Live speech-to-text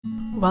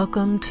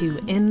Welcome to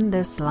In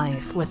This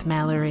Life with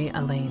Mallory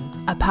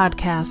Elaine, a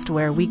podcast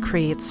where we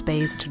create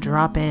space to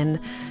drop in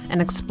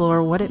and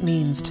explore what it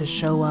means to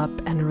show up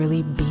and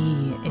really be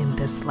in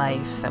this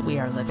life that we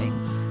are living.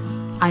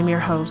 I'm your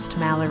host,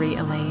 Mallory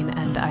Elaine,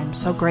 and I'm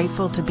so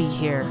grateful to be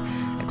here,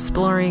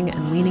 exploring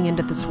and leaning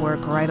into this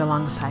work right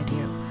alongside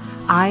you.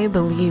 I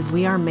believe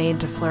we are made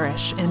to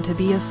flourish and to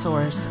be a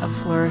source of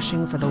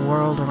flourishing for the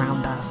world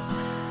around us.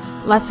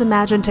 Let's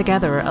imagine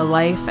together a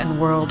life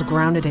and world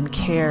grounded in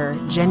care,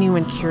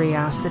 genuine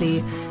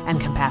curiosity,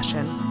 and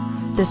compassion.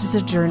 This is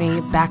a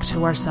journey back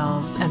to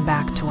ourselves and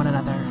back to one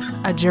another,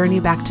 a journey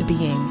back to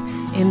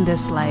being in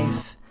this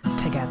life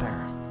together.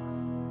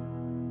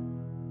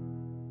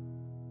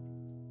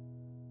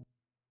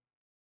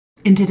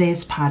 In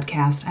today's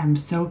podcast, I'm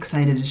so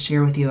excited to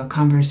share with you a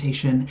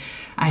conversation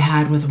I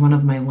had with one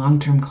of my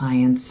long-term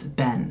clients,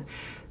 Ben.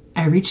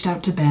 I reached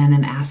out to Ben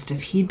and asked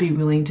if he'd be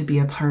willing to be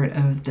a part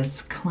of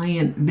this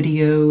client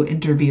video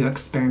interview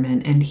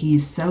experiment, and he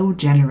so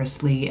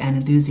generously and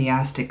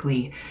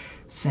enthusiastically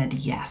said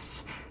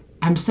yes.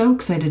 I'm so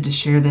excited to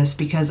share this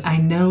because I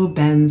know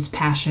Ben's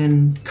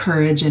passion,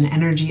 courage, and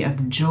energy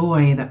of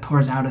joy that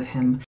pours out of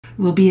him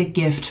will be a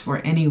gift for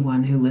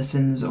anyone who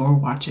listens or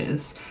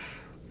watches.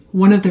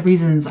 One of the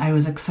reasons I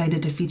was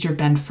excited to feature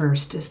Ben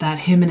first is that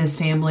him and his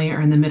family are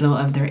in the middle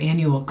of their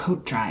annual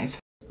coat drive.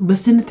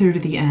 Listen through to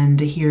the end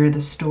to hear the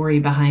story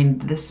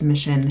behind this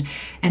mission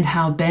and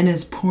how Ben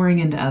is pouring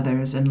into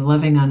others and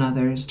loving on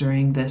others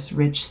during this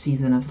rich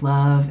season of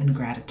love and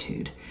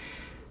gratitude.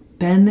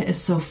 Ben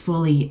is so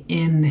fully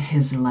in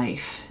his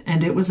life,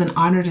 and it was an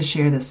honor to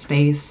share this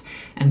space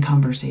and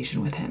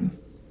conversation with him.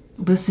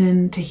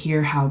 Listen to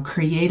hear how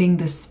creating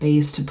this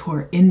space to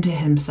pour into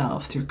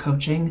himself through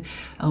coaching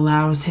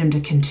allows him to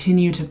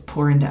continue to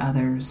pour into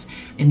others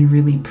in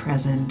really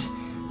present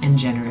and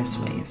generous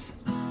ways.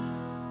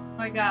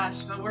 Oh my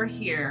gosh, so we're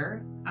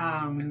here.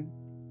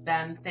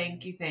 Ben,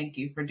 thank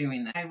you for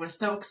doing that. I was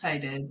so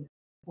excited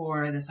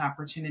for this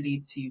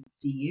opportunity to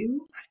see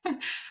you,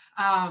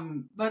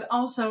 but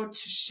also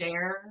to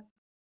share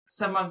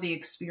some of the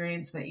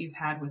experience that you've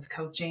had with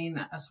coaching,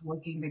 us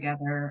working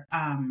together.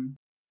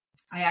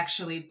 I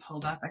actually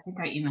pulled up, I think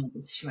I emailed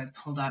this to you, I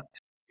pulled up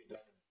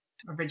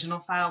original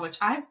file, which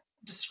I've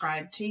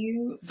described to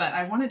you, but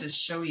I wanted to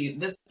show you.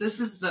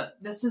 This is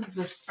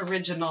this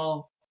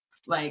original,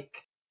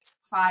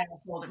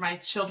 file folder. My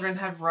children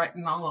have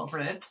written all over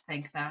it.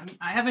 Thank them.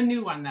 I have a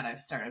new one that I've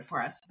started for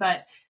us.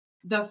 But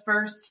the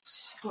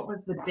first, what was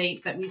the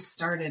date that we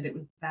started? It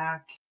was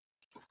back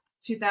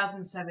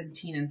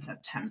 2017 in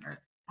September,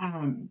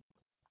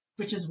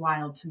 which is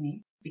wild to me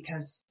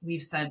because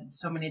we've said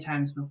so many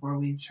times before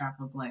we've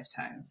traveled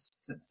lifetimes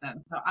since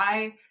then. So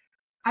I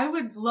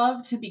would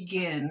love to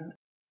begin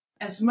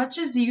as much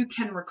as you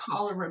can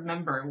recall or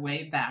remember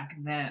way back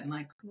then.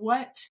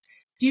 What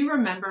do you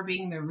remember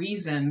being the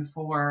reason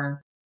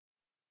for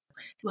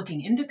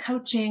looking into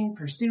coaching,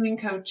 pursuing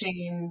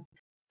coaching?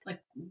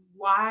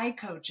 Why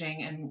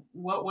coaching, and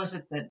what was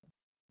it that,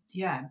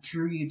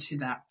 drew you to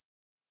that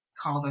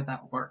call or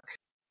that work?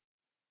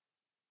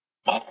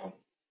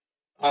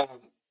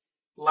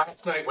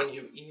 Last night when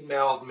you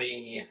emailed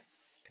me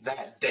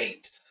that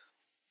date,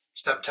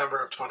 September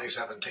of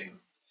 2017,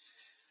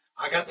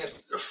 I got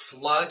this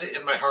flood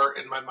in my heart,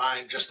 in my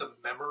mind, just the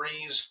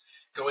memories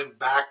going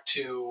back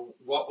to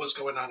what was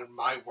going on in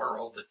my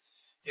world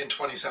in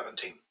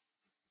 2017.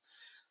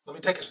 Let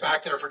me take us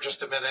back there for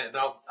just a minute, and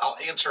I'll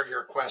answer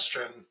your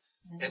question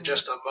in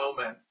just a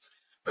moment.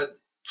 But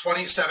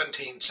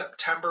 2017,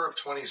 September of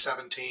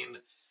 2017,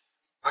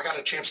 I got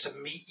a chance to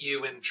meet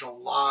you in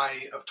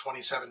July of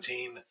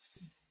 2017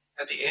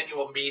 at the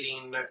annual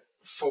meeting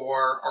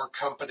for our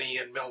company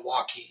in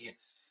Milwaukee.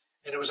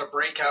 And it was a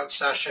breakout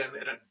session,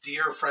 and a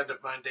dear friend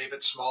of mine,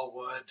 David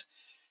Smallwood,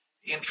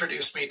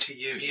 introduced me to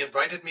you. He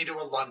invited me to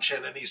a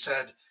luncheon, and he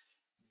said,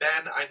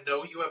 Ben, I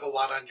know you have a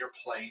lot on your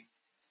plate.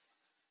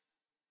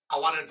 I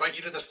want to invite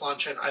you to this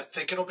luncheon. I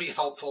think it'll be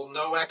helpful.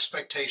 No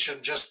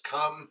expectation. Just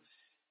come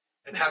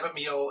and have a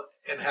meal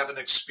and have an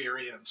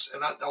experience.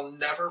 And I'll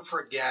never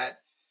forget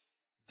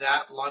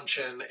that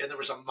luncheon. And there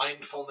was a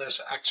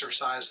mindfulness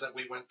exercise that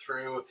we went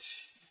through.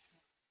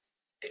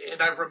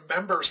 And I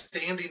remember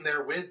standing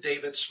there with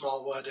David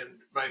Smallwood and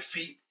my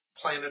feet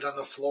planted on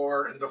the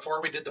floor. And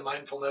before we did the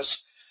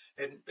mindfulness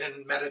and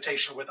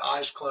meditation with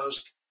eyes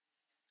closed,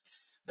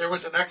 there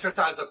was an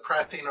exercise of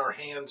pressing our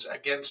hands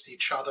against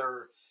each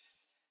other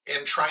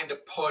and trying to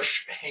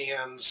push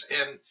hands.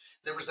 And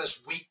there was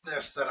this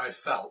weakness that I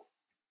felt.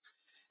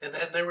 And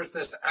then there was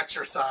this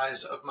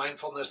exercise of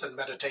mindfulness and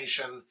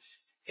meditation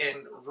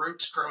and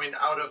roots growing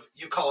out of,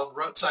 you call them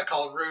roots, I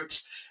call them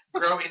roots,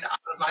 growing out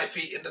of my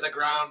feet into the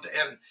ground.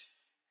 And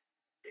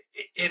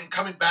in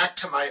coming back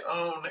to my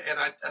own,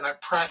 and I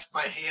pressed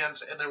my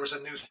hands, and there was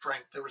a new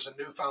strength. There was a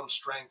newfound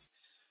strength.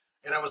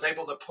 And I was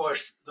able to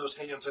push those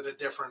hands in a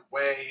different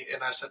way.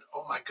 And I said,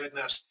 oh my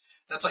goodness,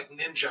 that's like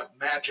ninja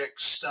magic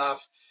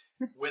stuff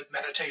with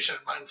meditation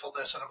and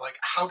mindfulness. And I'm like,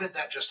 how did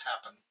that just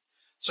happen?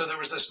 So there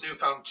was this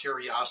newfound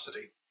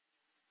curiosity.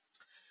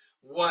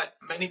 What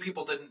many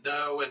people didn't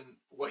know, and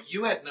what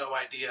you had no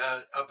idea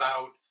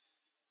about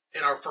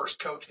in our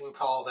first coaching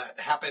call that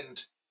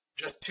happened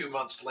just 2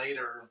 months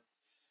later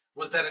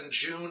was that in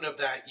June of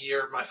that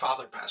year, my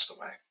father passed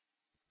away.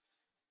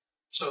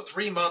 So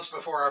 3 months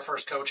before our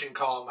first coaching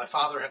call, my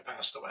father had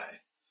passed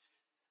away.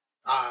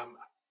 I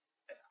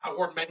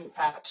wore many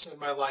hats in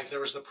my life. There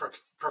was the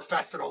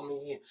professional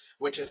me,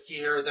 which is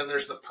here. Then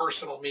there's the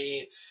personal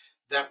me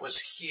that was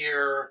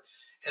here.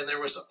 And there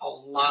was a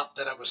lot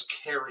that I was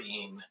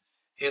carrying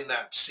in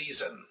that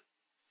season.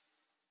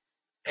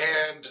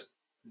 And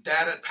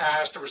Dad had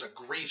passed. There was a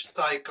grief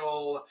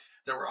cycle.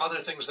 There were other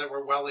things that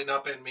were welling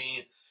up in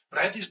me. But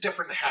I had these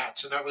different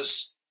hats, and I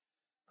was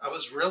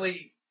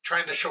really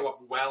trying to show up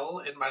well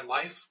in my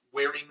life,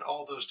 wearing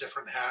all those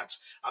different hats.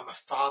 I'm a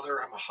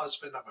father, I'm a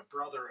husband, I'm a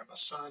brother, I'm a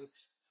son.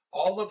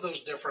 All of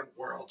those different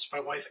worlds.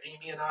 My wife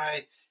Amy and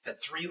I had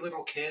 3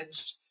 little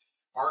kids.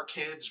 Our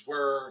kids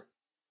were,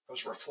 I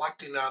was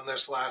reflecting on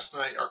this last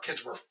night, our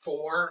kids were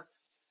 4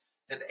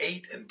 and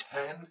 8 and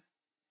 10.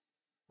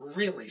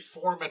 Really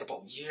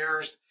formidable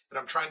years, and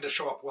I'm trying to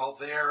show up well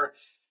there.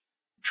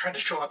 I'm trying to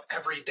show up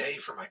every day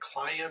for my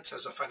clients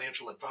as a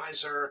financial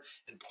advisor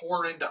and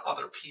pour into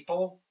other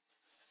people.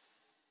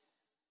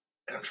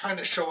 And I'm trying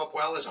to show up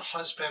well as a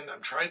husband.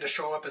 I'm trying to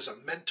show up as a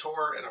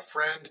mentor and a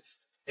friend.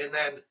 And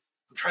then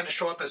I'm trying to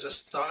show up as a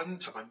son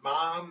to my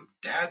mom.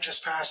 Dad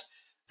just passed.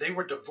 They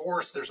were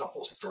divorced. There's a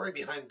whole story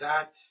behind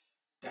that.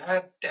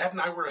 Dad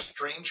and I were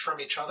estranged from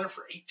each other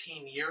for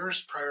 18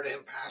 years prior to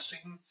him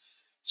passing.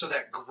 So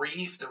that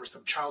grief, there was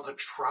some childhood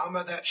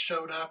trauma that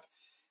showed up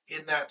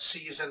in that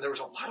season. There was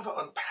a lot of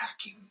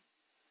unpacking.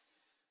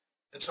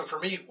 And so for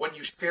me, when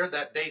you shared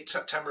that date,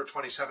 September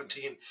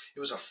 2017, it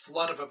was a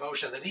flood of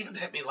emotion that even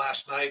hit me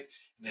last night.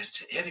 And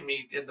it's hitting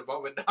me in the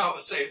moment now. I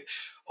was saying,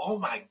 oh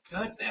my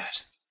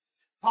goodness,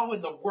 how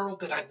in the world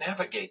did I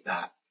navigate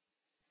that?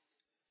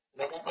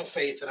 And I've got my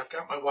faith, and I've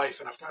got my wife,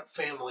 and I've got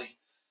family.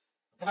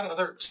 I've got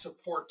other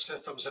support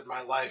systems in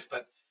my life.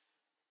 But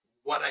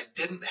what I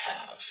didn't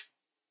have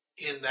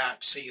in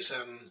that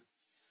season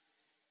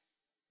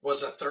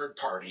was a third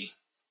party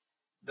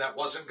that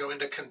wasn't going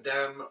to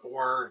condemn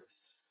or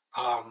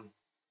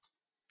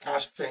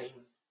cast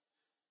shame,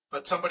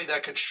 but somebody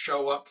that could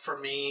show up for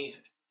me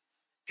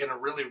in a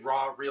really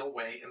raw, real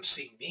way and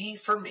see me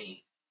for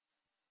me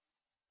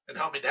and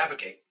help me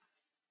navigate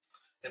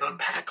and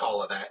unpack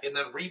all of that and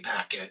then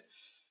repack it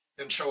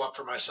and show up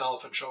for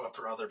myself and show up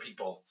for other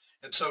people.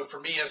 And so for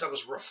me, as I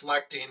was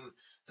reflecting,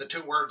 the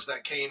 2 words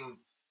that came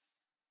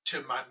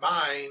to my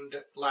mind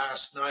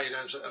last night,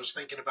 as I was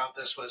thinking about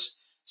this, was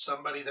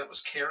somebody that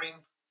was caring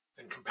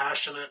and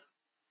compassionate.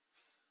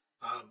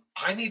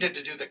 I needed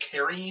to do the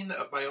carrying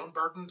of my own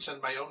burdens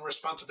and my own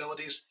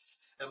responsibilities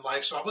in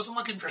life. So I wasn't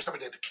looking for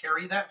somebody to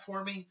carry that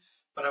for me,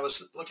 but I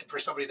was looking for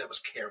somebody that was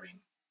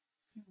caring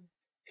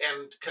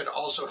and could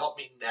also help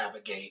me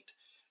navigate.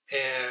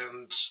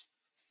 And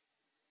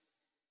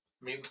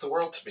it means the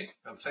world to me.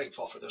 I'm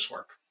thankful for this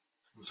work.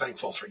 I'm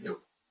thankful for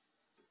you.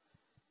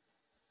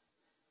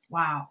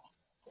 Wow.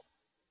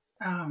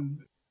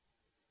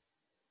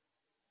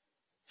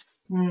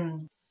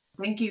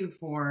 Thank you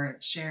for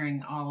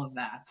sharing all of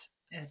that.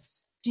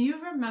 Do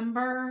you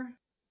remember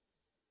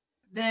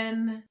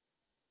then,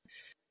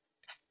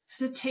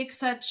 does it take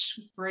such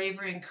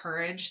bravery and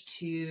courage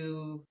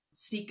to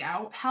seek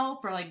out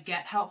help or like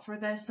get help for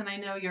this? And I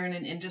know you're in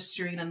an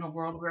industry and in a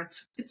world where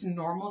it's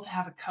normal to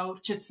have a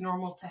coach. It's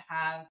normal to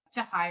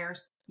hire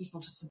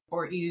people to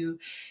support you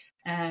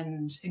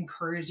and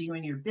encourage you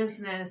in your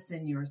business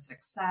and your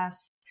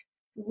success.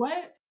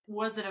 What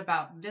was it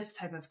about this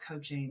type of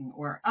coaching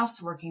or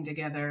us working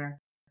together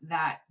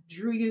that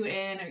drew you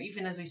in? Or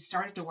even as we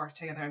started to work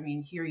together, I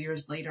mean, here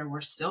years later, we're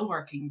still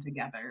working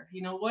together.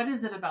 What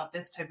is it about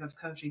this type of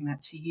coaching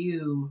that to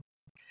you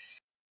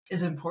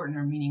is important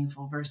or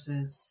meaningful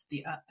versus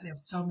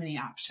there's so many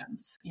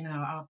options?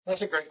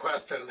 That's a great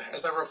question.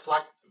 As I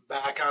reflect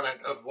back on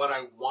it of what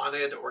I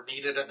wanted or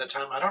needed at the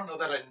time, I don't know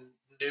that I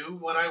knew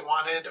what I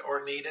wanted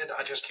or needed.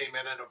 I just came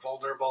in a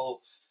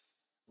vulnerable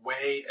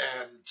way,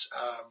 and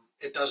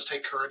it does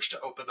take courage to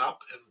open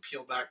up and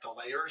peel back the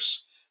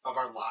layers of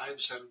our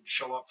lives and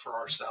show up for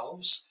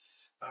ourselves.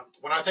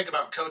 When I think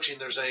about coaching,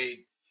 I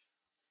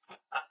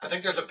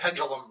think there's a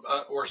pendulum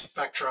or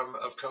spectrum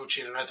of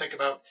coaching, and I think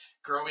about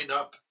growing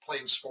up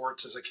playing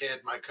sports as a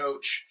kid. My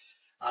coaches,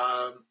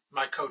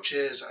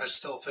 I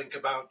still think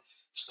about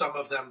some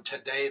of them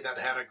today that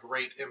had a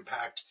great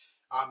impact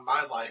on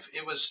my life.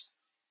 It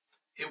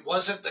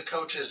wasn't the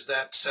coaches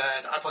that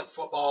said, I played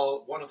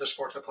football, one of the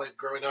sports I played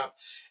growing up.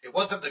 It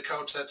wasn't the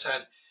coach that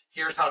said,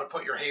 here's how to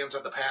put your hands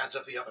on the pads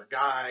of the other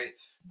guy,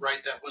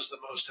 right? That was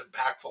the most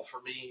impactful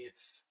for me.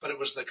 But it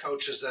was the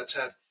coaches that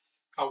said,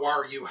 how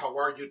are you? How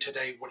are you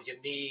today? What do you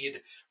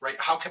need, right?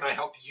 How can I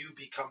help you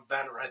become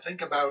better? I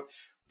think about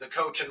the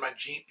coach in my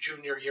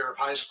junior year of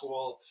high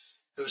school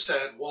who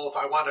said, Wolf,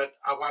 I want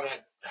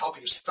to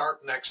help you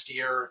start next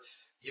year.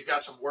 You've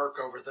got some work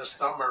over this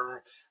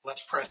summer.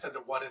 Let's press into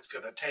what it's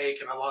going to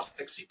take. And I lost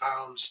 60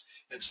 pounds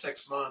in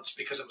 6 months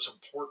because it was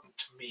important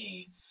to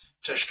me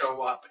to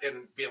show up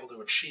and be able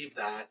to achieve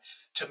that.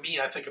 To me,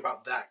 I think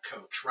about that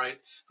coach, right?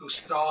 Who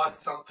saw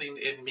something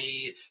in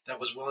me that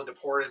was willing to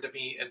pour into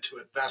me and to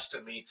invest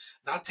in me,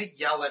 not to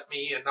yell at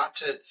me and not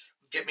to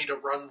get me to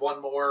run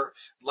one more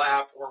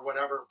lap or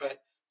whatever, but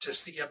to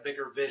see a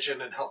bigger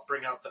vision and help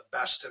bring out the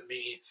best in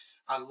me.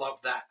 I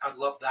love that. I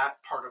love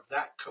that part of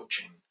that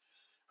coaching.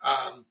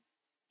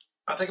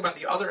 I think about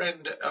the other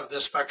end of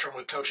the spectrum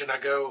with coaching. I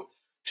go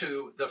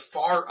to the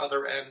far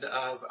other end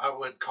of, I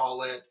would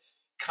call it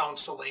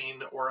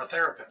counseling or a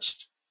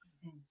therapist.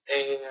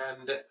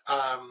 And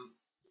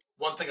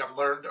one thing I've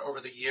learned over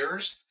the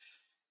years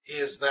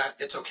is that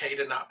it's okay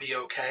to not be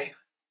okay.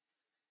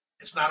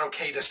 It's not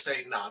okay to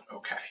say not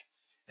okay.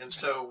 And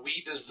so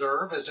we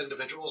deserve as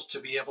individuals to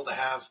be able to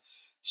have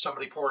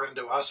somebody pour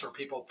into us or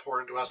people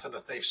pour into us in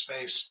a safe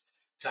space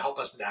to help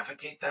us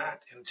navigate that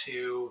and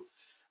to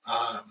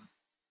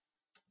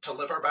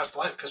live our best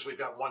life, because we've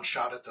got one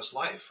shot at this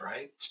life,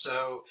 right?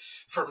 So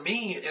for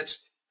me,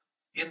 it's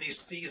in these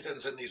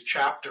seasons, in these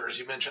chapters,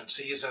 you mentioned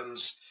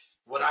seasons,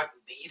 what I've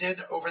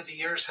needed over the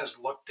years has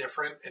looked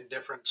different in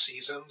different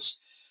seasons.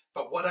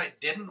 But what I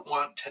didn't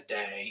want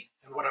today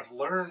and what I've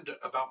learned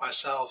about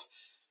myself,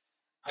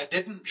 I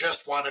didn't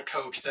just want a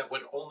coach that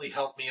would only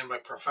help me in my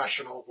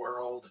professional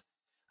world.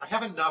 I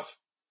have enough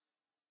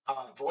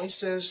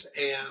voices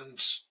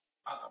and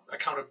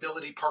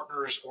accountability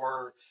partners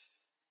or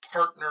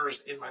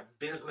partners in my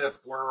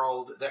business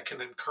world that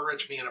can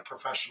encourage me in a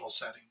professional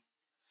setting.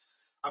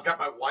 I've got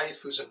my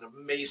wife who's an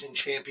amazing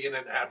champion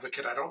and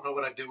advocate. I don't know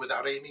what I'd do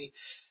without Amy.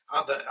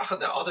 On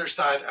the other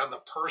side, on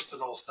the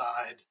personal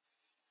side,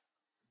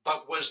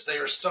 but was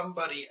there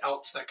somebody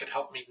else that could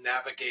help me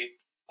navigate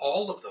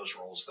all of those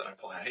roles that I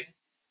play?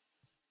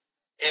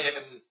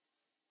 And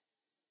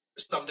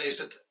some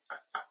days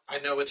I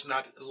know it's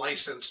not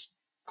licensed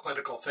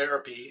clinical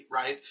therapy,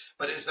 right?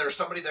 But is there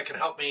somebody that can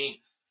help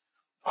me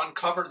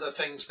uncover the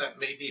things that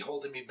may be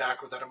holding me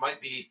back or that it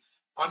might be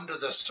under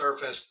the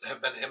surface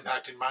have been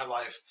impacting my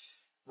life,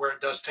 where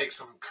it does take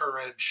some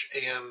courage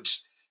and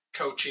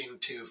coaching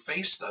to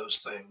face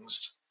those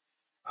things,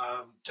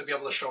 to be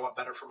able to show up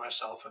better for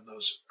myself and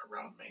those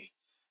around me.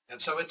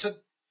 And so I'd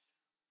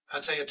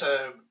say it's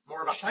a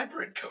more of a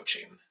hybrid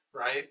coaching,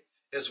 right?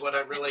 Is what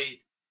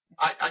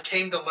I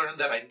came to learn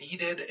that I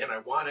needed and I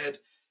wanted.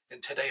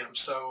 And today I'm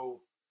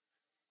so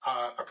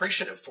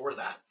appreciative for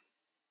that.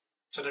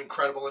 It's an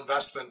incredible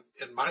investment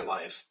in my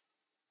life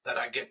that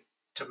I get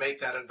to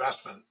make that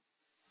investment.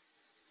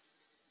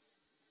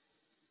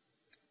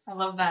 I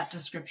love that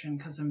description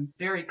because I'm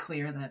very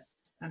clear that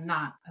I'm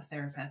not a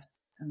therapist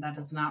and that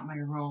is not my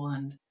role.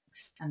 And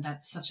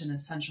that's such an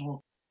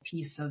essential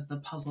piece of the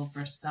puzzle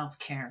for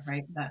self-care,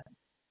 right?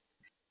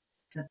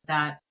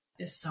 That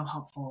is so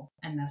helpful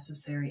and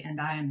necessary.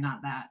 And I am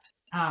not that.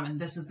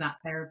 And this is not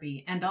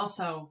therapy. And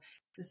also,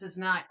 this is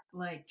not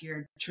like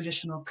your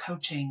traditional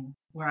coaching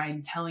where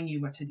I'm telling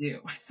you what to do.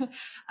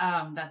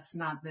 That's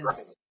not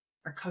this,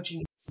 or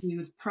coaching you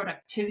with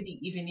productivity,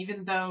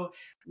 even though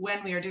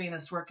when we are doing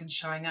this work and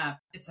showing up,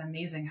 it's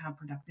amazing how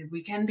productive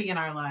we can be in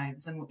our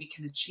lives and what we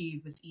can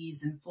achieve with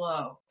ease and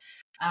flow.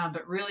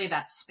 But really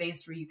that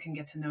space where you can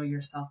get to know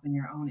yourself in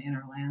your own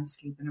inner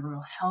landscape in a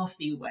real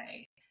healthy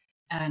way.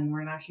 And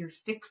we're not here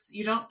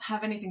you don't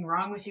have anything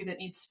wrong with you that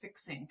needs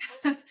fixing.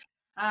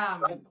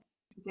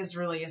 Is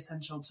really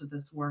essential to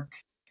this work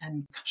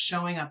and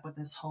showing up with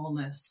this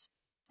wholeness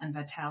and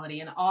vitality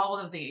in all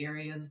of the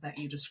areas that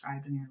you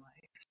described in your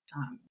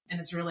life. And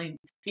it's really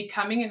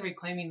becoming and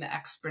reclaiming the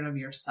expert of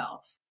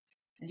yourself.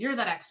 And you're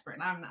that expert,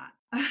 and I'm not.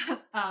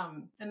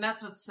 And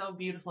that's what's so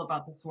beautiful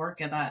about this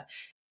work, and that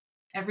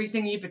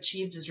everything you've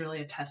achieved is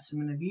really a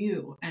testament of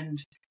you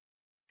and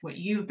what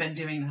you've been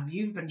doing, how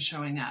you've been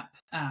showing up.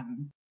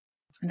 And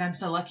I'm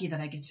so lucky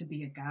that I get to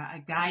be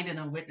a guide and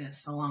a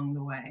witness along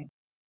the way.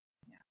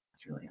 Yeah,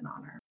 it's really an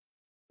honor.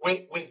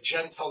 With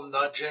gentle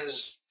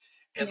nudges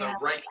and the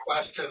right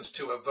questions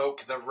to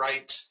evoke the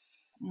right,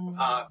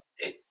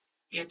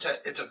 it's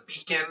a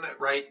beacon,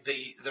 right?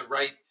 The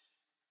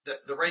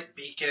right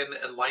beacon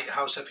and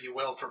lighthouse, if you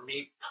will, for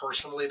me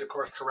personally to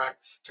course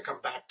correct, to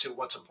come back to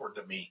what's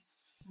important to me.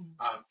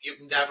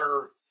 You've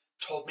never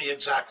told me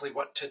exactly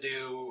what to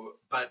do,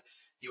 but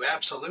you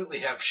absolutely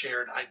have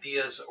shared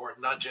ideas or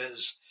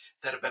nudges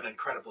that have been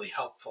incredibly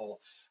helpful.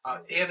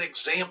 An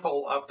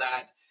example of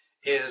that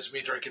is me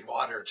drinking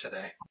water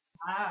today.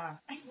 I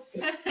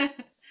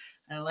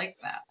like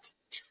that.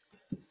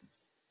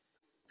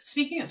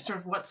 Speaking of sort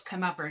of what's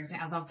come up,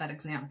 I love that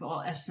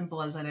example, as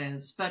simple as it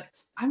is, but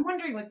I'm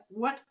wondering,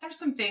 what are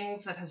some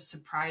things that have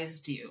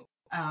surprised you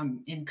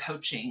in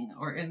coaching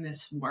or in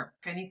this work?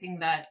 Anything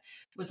that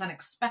was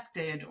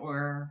unexpected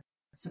or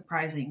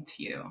surprising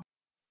to you?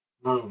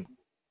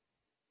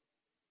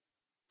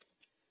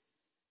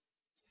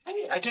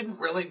 I didn't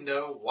really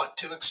know what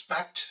to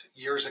expect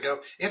years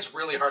ago. It's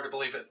really hard to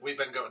believe it. We've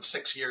been going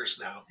 6 years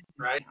now,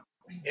 right?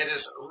 It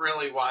is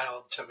really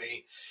wild to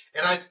me.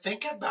 And I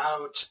think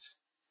about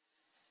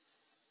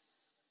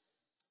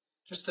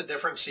just the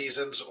different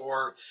seasons,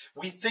 or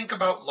we think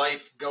about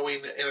life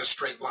going in a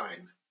straight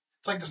line,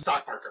 It's like the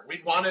stock market.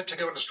 We want it to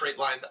go in a straight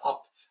line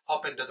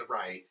up and to the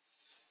right.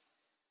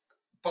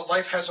 But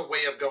life has a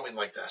way of going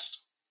like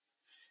this.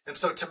 And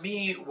so to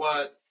me,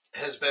 what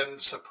has been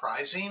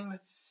surprising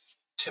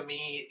to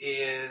me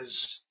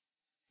is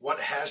what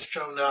has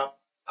shown up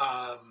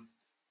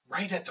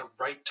right at the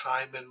right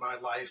time in my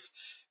life.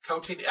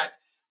 Coaching,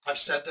 I've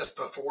said this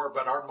before,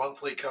 but our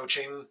monthly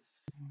coaching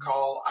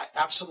call, I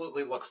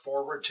absolutely look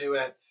forward to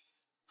it.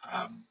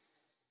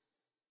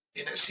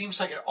 And it seems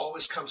like it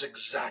always comes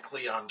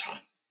exactly on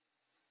time.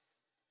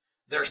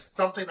 There's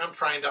something I'm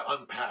trying to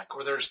unpack,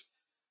 or there's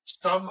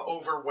some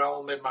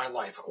overwhelm in my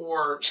life,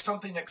 or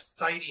something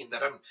exciting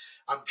that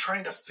I'm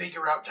trying to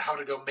figure out how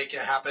to go make it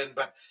happen,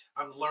 but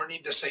I'm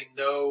learning to say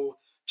no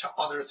to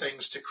other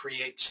things to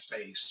create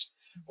space.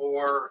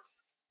 Or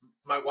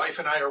my wife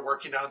and I are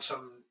working on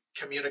some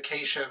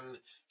communication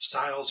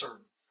styles,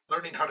 or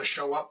learning how to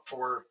show up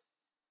for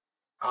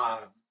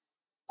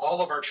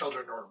all of our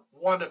children, or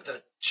one of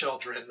the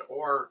children,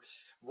 or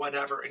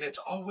whatever. And it's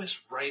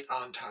always right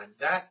on time.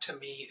 That to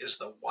me is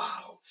the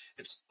wow.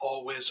 It's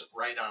always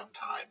right on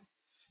time.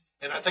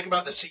 And I think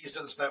about the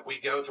seasons that we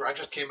go through. I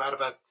just came out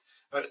of a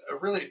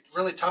really,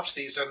 really tough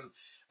season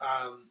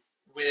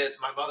with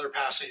my mother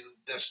passing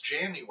this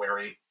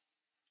January.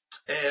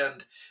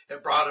 And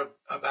it brought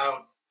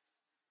about,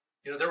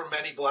 there were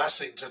many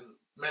blessings and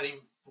many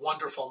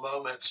wonderful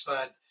moments,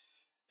 but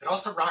it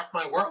also rocked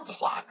my world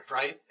a lot,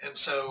 right? And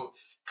so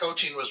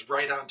coaching was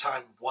right on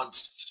time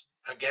once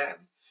again.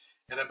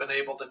 And I've been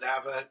able to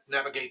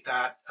navigate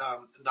that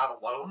not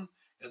alone.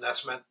 And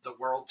that's meant the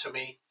world to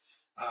me.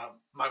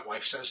 My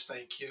wife says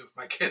thank you.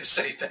 My kids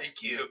say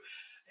thank you.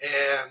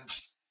 And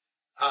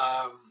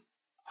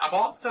I'm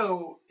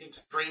also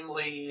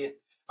extremely,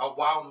 a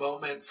wow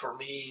moment for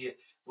me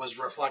was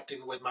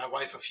reflecting with my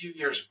wife a few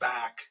years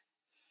back.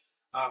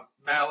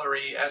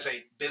 Mallory, as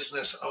a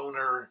business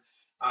owner,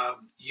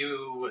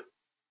 you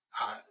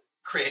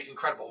create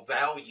incredible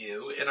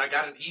value. And I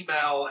got an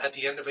email at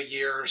the end of a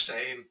year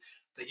saying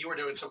that you were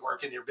doing some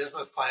work in your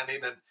business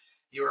planning and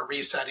you were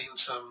resetting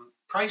some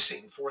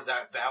pricing for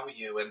that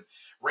value, and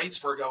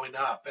rates were going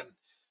up. And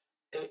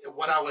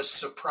what I was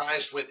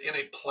surprised with, in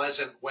a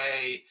pleasant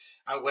way,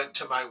 I went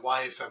to my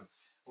wife and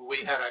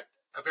we had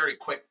a very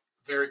quick,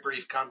 very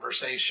brief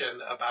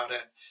conversation about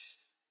it.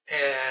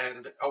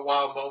 And a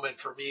wow moment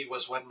for me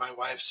was when my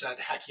wife said,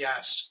 heck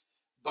yes,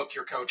 book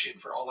your coaching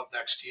for all of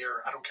next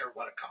year. I don't care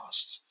what it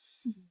costs.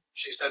 Mm-hmm.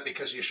 She said,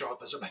 because you show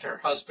up as a better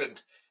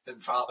husband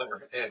and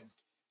father in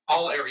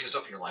all areas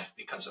of your life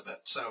because of it.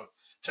 So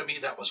to me,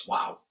 that was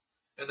wow.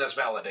 And that's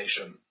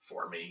validation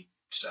for me.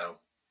 So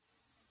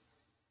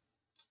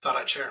thought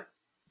I'd share.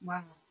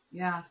 Wow.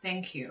 Yeah.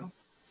 Thank you.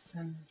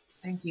 And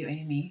thank you,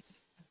 Amy.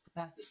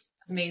 That's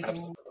amazing.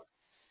 Absolutely.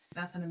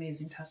 That's an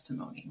amazing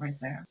testimony right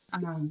there.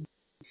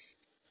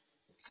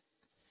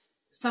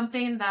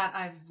 Something that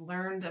I've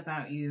learned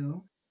about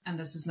you, and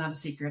this is not a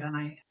secret, and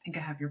I think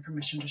I have your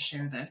permission to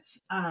share this,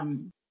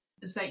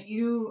 is that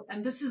you,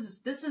 and this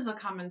is a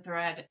common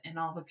thread in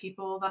all the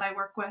people that I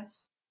work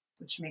with,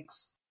 which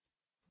makes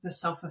this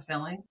so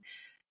fulfilling.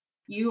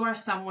 You are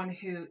someone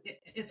who,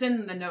 it's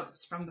in the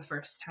notes from the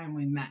first time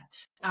we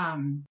met,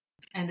 and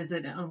is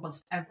in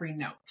almost every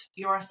note.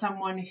 You are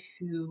someone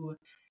who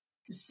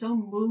is so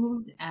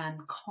moved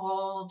and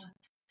called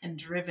and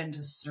driven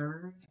to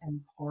serve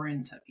and pour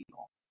into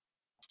people.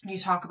 You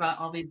talk about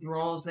all these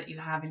roles that you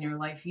have in your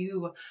life.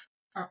 You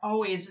are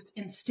always just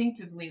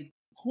instinctively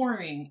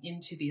pouring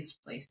into these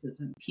places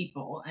and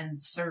people and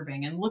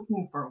serving and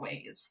looking for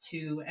ways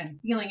to, and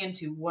feeling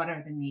into what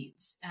are the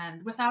needs.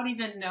 And without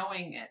even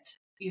knowing it,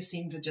 you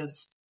seem to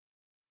just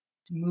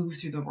move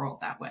through the world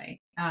that way.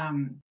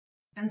 And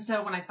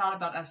so when I thought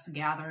about us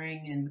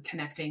gathering and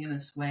connecting in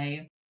this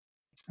way,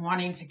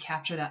 wanting to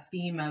capture that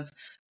theme of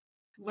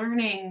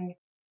learning,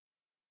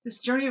 this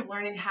journey of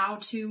learning how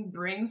to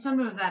bring some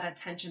of that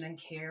attention and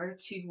care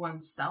to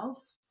oneself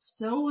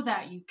so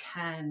that you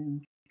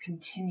can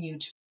continue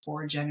to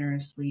pour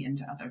generously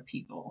into other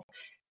people.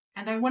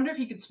 And I wonder if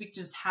you could speak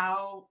just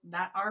how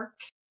that arc,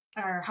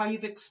 or how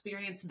you've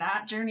experienced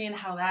that journey and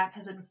how that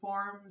has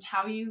informed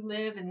how you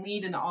live and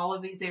lead in all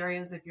of these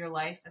areas of your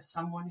life as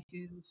someone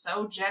who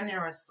so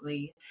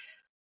generously,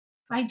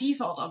 by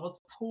default, almost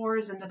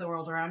pours into the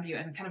world around you,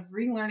 and kind of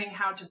relearning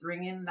how to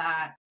bring in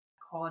that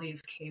quality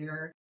of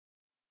care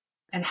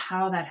and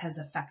how that has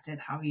affected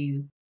how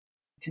you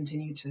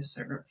continue to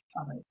serve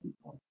other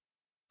people.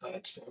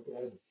 That's so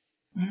good.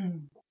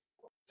 Mm.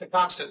 It's a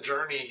constant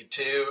journey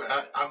too.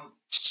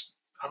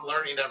 I'm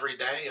learning every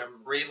day.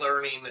 I'm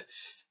relearning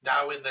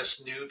now in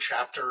this new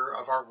chapter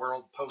of our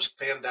world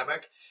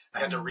post-pandemic. I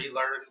had to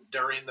relearn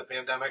during the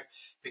pandemic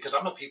because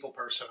I'm a people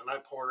person and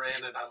I pour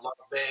in and I love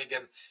big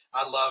and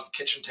I love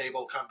kitchen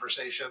table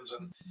conversations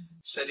and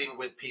sitting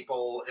with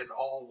people in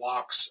all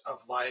walks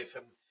of life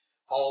and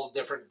all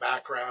different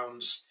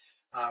backgrounds.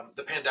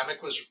 The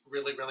pandemic was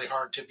really, really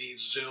hard to be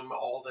Zoom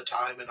all the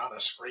time and on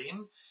a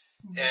screen.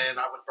 And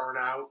I would burn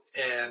out,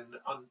 and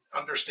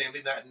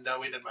understanding that and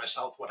knowing in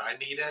myself what I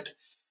needed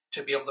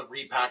to be able to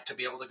repack, to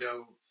be able to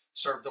go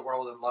serve the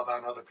world and love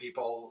on other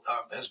people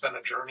has been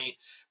a journey.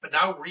 But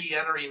now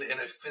re-entering in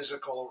a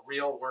physical,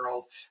 real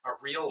world, a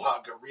real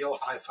hug, a real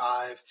high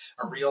five,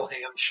 a real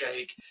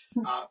handshake,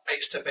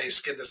 face-to-face,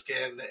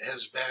 skin-to-skin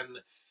has been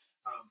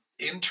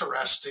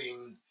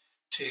interesting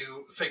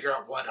to figure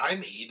out what I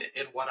need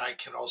and what I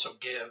can also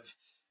give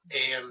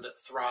and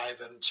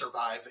thrive and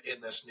survive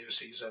in this new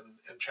season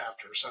and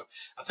chapter. So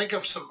I think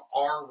of some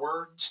R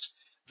words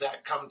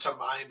that come to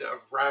mind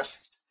of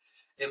rest,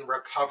 in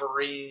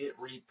recovery,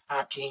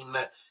 repacking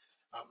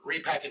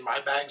my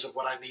bags of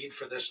what I need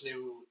for this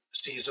new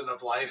season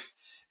of life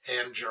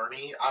and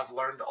journey. I've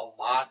learned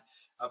a lot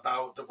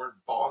about the word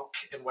bonk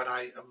and when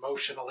I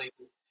emotionally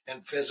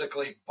and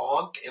physically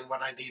bonk and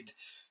when I need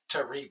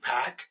to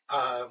repack.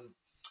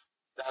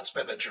 That's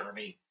been a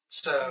journey.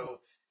 So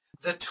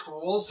the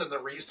tools and the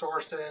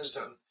resources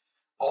and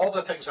all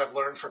the things I've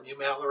learned from you,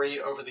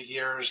 Mallory, over the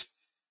years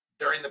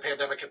during the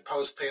pandemic and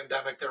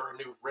post-pandemic, there are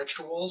new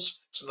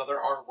rituals. It's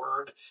another R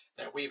word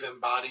that we've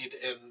embodied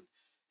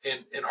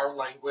in our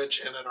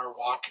language and in our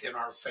walk in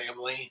our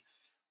family.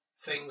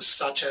 Things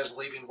such as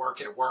leaving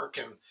work at work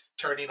and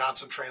turning on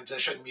some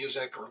transition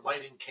music or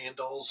lighting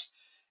candles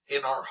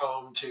in our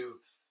home to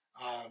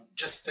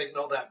just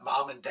signal that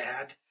mom and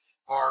dad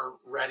are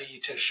ready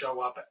to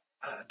show up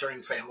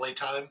during family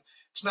time.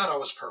 It's not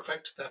always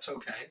perfect. That's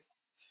okay.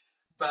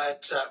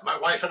 But my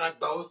wife and I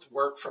both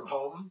work from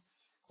home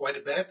quite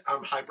a bit.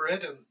 I'm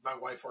hybrid, and my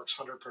wife works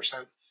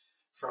 100%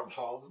 from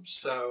home.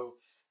 So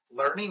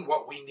learning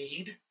what we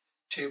need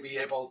to be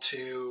able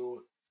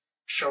to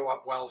show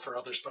up well for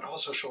others, but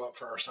also show up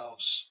for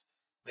ourselves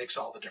makes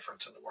all the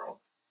difference in the world.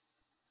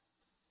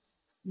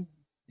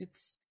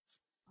 It's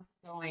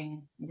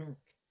ongoing work,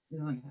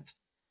 isn't it?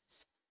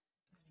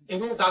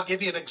 It is. I'll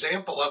give you an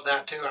example of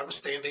that too. I'm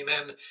standing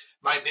in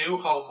my new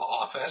home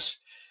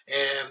office,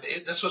 and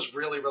this was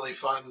really, really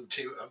fun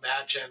to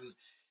imagine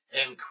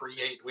and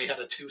create. We had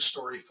a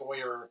 2-story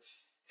foyer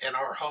in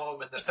our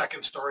home, and the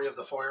second story of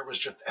the foyer was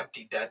just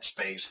empty dead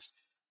space,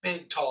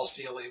 big tall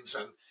ceilings.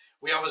 And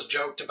we always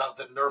joked about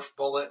the Nerf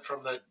bullet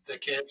from the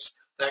kids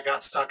that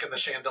got stuck in the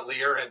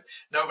chandelier, and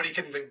nobody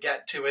could even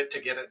get to it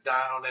to get it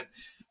down. And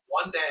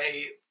one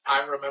day,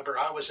 I remember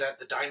I was at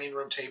the dining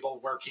room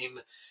table working,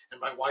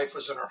 and my wife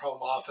was in her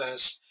home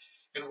office,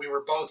 and we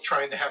were both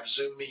trying to have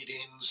Zoom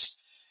meetings.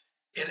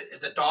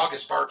 The dog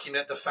is barking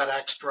at the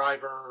FedEx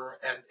driver,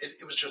 and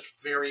it was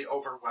just very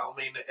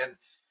overwhelming. And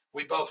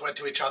we both went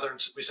to each other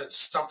and we said,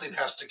 something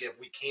has to give.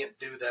 We can't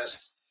do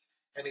this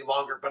any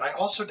longer. But I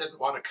also didn't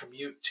want to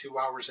commute 2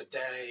 hours a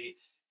day,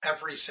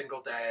 every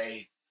single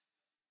day,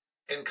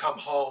 and come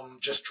home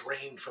just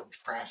drained from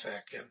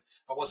traffic. And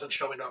I wasn't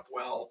showing up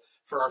well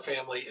for our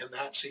family in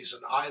that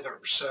season either.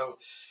 So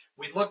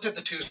we looked at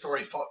the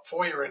 2-story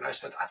foyer, and I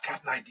said, I've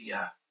got an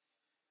idea.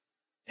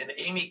 And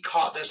Amy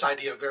caught this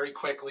idea very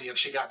quickly, and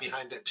she got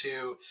behind it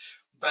too.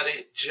 But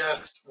it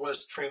just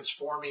was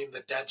transforming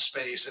the dead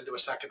space into a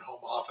second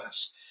home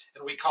office.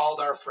 And we called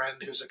our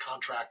friend who's a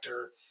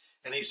contractor,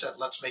 and he said,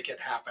 let's make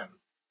it happen.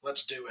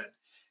 Let's do it.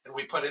 And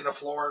we put in a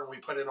floor, and we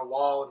put in a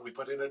wall, and we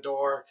put in a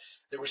door.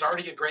 There was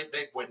already a great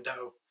big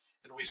window,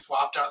 and we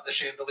swapped out the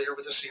chandelier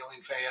with a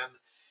ceiling fan,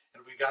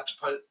 and we got to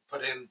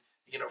put in,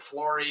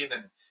 flooring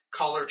and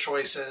color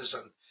choices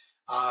and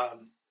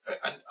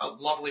a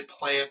lovely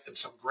plant and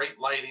some great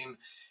lighting.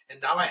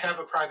 And now I have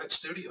a private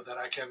studio that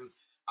I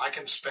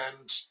can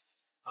spend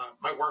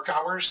my work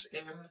hours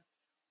in.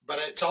 But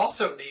it's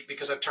also neat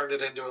because I've turned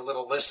it into a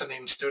little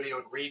listening studio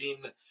and reading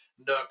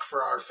nook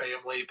for our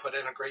family, put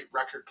in a great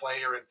record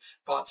player and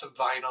bought some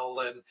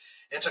vinyl. And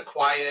it's a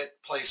quiet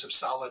place of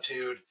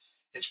solitude.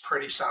 It's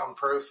pretty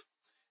soundproof.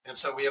 And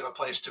so we have a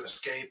place to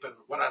escape. And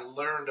what I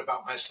learned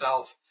about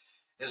myself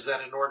is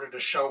that in order to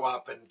show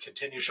up and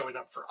continue showing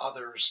up for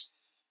others,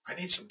 I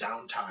need some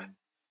downtime.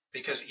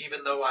 Because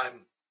even though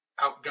I'm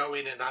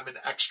outgoing and I'm an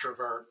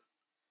extrovert,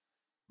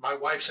 my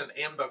wife's an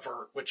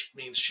ambivert, which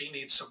means she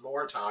needs some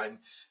more time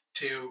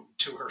to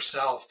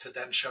herself to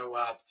then show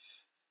up.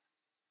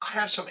 I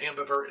have some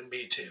ambivert in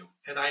me too,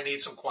 and I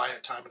need some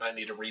quiet time, and I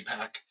need to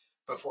repack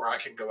before I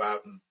can go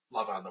out and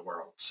love on the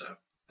world. So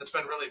it's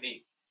been really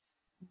neat.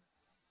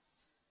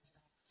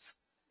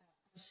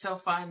 So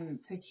fun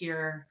to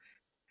hear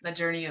the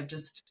journey of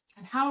just,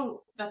 and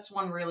how that's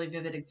one really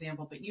vivid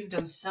example, but you've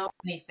done so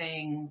many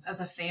things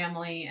as a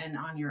family and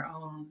on your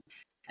own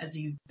as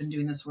you've been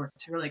doing this work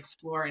to really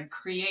explore and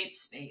create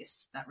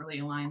space that really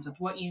aligns with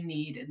what you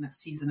need in the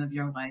season of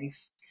your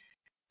life.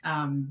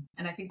 And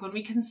I think when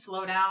we can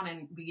slow down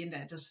and begin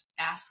to just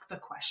ask the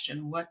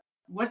question,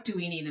 what do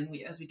we need? And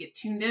as we get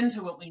tuned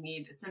into what we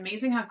need, it's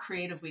amazing how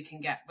creative we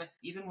can get with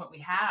even what we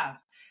have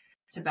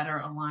to better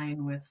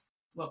align with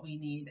what we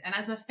need. And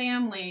as a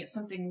family, it's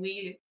something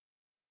we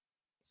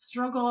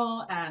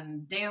struggle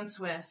and dance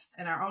with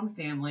in our own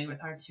family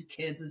with our 2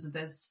 kids is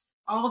this,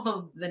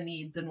 all the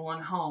needs in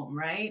one home,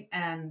 right?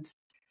 And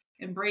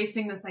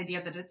embracing this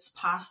idea that it's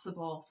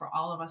possible for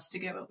all of us to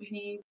get what we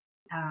need.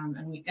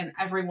 And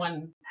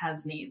everyone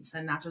has needs,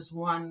 and not just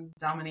one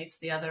dominates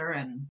the other.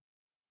 And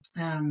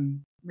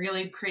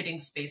really creating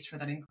space for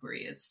that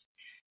inquiry is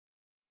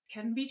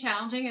can be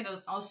challenging, and it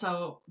was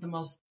also the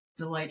most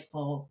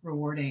delightful,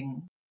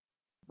 rewarding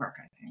work,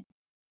 I think.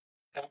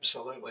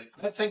 Absolutely.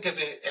 I think of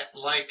it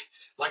like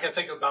I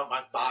think about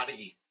my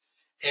body.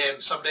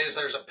 And some days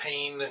there's a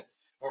pain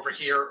over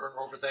here or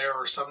over there,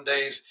 or some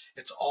days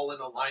it's all in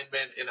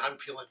alignment and I'm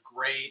feeling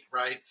great,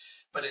 right?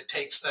 But it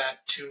takes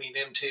that tuning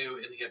into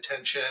and the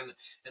attention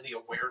and the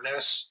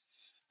awareness.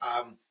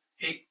 Um,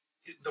 it,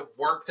 the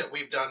work that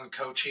we've done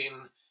coaching,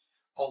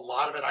 a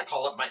lot of it, I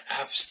call it my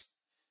F's.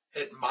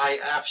 My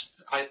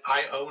F's,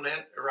 I own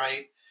it,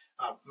 right?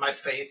 My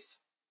faith,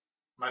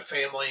 my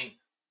family,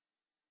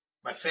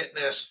 my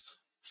fitness,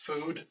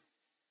 food,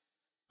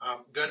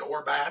 good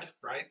or bad,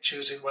 right?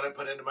 Choosing what I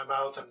put into my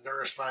mouth and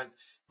nourish my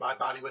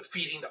body with.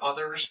 Feeding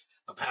others,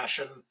 a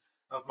passion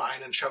of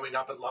mine, and showing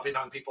up and loving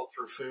on people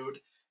through food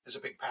is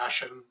a big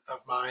passion of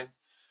mine.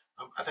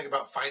 I think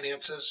about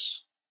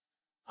finances.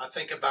 I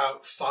think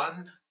about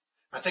fun.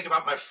 I think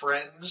about my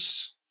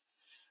friends.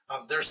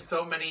 There's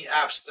so many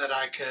F's that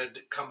I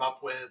could come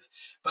up with,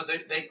 but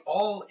they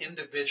all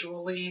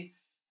individually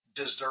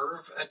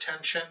deserve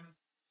attention.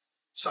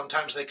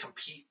 Sometimes they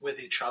compete with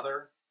each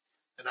other,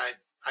 and I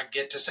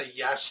get to say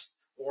yes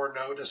or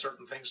no to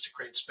certain things to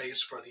create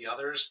space for the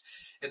others.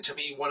 And to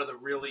me, one of the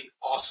really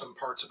awesome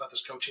parts about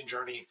this coaching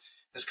journey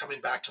is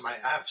coming back to my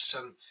F's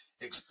and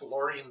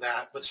exploring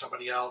that with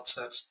somebody else.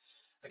 That's,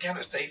 again,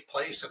 a safe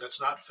place, and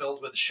it's not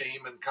filled with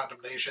shame and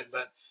condemnation,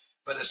 but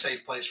a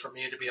safe place for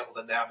me to be able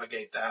to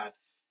navigate that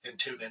and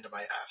tune into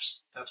my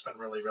F's. That's been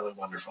really, really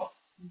wonderful.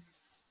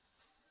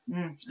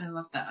 I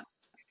love that.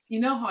 You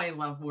know how I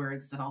love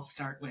words that I'll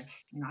start with.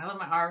 I love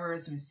my R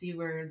words, my C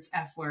words,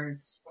 F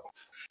words.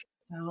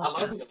 I love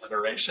the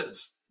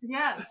alliterations.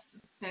 Yes,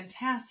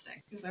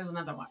 fantastic. There's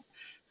another one.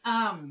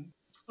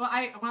 Well,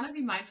 I want to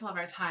be mindful of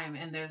our time,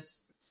 and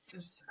there's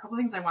a couple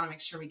things I want to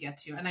make sure we get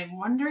to. And I'm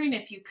wondering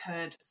if you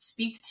could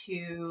speak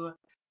to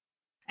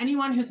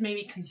anyone who's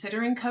maybe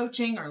considering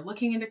coaching or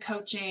looking into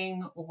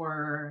coaching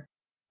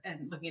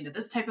and looking into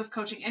this type of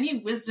coaching, any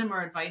wisdom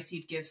or advice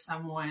you'd give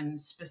someone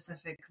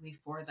specifically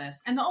for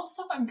this. And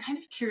also, I'm kind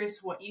of curious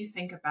what you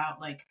think about,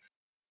 like,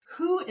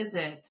 who is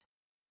it?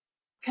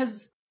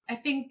 Because I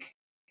think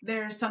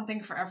there's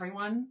something for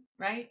everyone,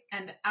 right?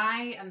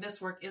 And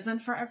this work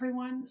isn't for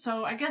everyone.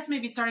 So I guess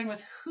maybe starting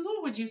with,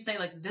 who would you say,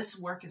 like, this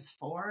work is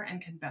for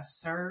and can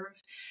best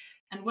serve?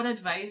 And what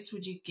advice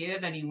would you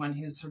give anyone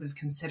who's sort of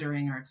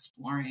considering or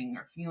exploring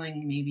or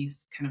feeling maybe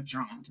kind of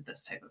drawn to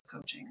this type of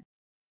coaching?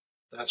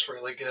 That's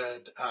really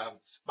good.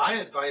 My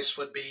advice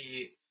would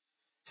be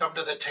come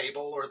to the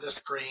table or the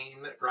screen,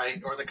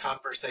 right, or the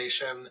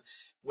conversation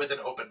with an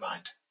open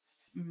mind.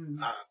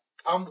 Mm-hmm.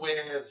 Come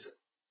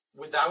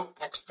without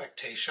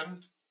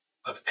expectation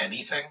of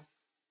anything,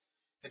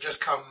 and just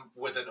come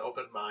with an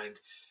open mind.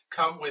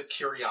 Come with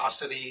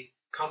curiosity.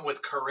 Come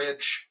with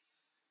courage.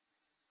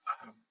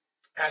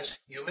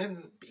 As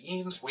human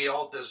beings, we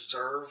all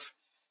deserve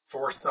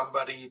for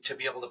somebody to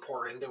be able to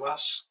pour into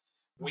us.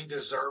 We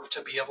deserve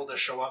to be able to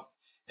show up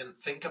and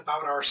think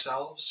about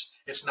ourselves.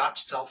 It's not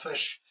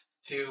selfish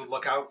to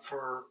look out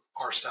for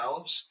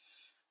ourselves.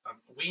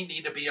 We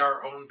need to be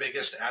our own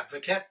biggest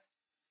advocate,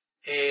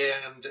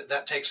 and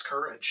that takes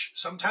courage.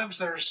 Sometimes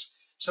there's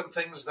some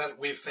things that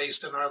we've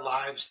faced in our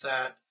lives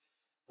that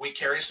we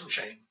carry some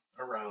shame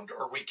around,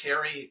 or we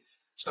carry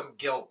some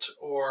guilt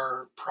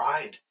or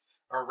pride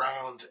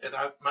around. And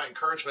my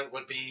encouragement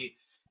would be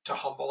to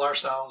humble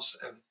ourselves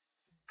and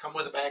come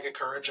with a bag of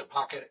courage, a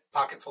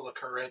pocket full of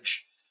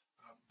courage,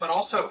 but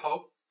also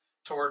hope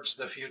towards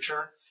the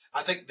future.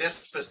 I think this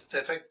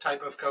specific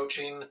type of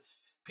coaching,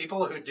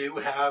 people who do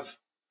have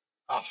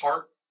a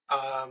heart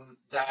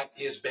that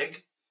is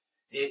big,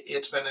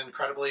 it's been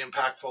incredibly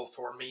impactful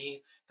for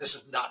me. This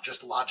is not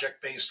just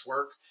logic-based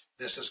work.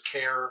 This is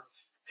care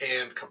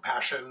and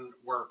compassion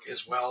work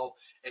as well,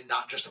 and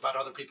not just about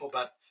other people,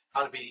 but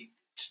how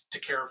to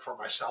care for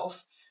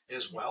myself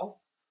as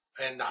well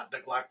and not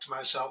neglect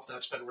myself.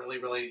 That's been really,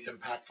 really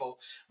impactful.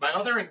 My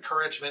other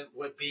encouragement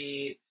would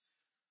be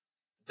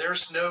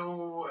there's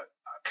no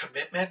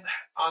commitment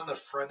on the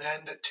front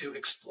end to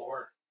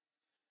explore.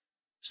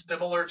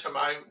 Similar to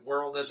my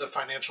world as a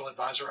financial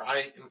advisor,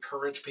 I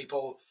encourage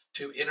people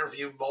to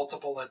interview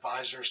multiple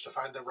advisors to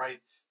find the right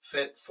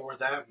fit for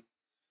them,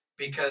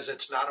 because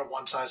it's not a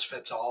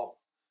one-size-fits-all.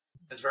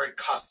 It's very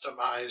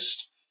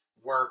customized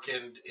work,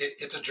 and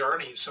it's a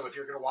journey. So if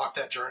you're going to walk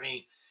that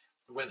journey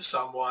with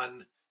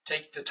someone,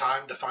 take the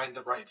time to find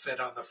the right fit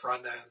on the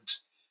front end,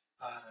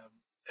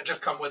 and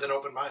just come with an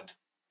open mind.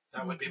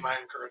 That would be my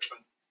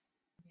encouragement.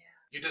 Yeah.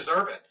 You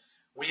deserve it.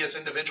 We as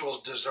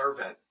individuals deserve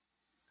it.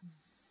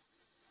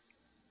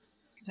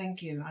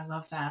 Thank you. I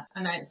love that.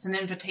 And it's an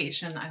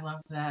invitation. I love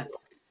that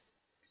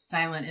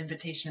silent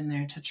invitation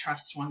there to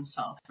trust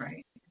oneself,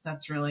 right?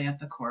 That's really at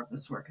the core of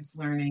this work, is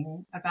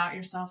learning about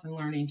yourself and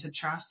learning to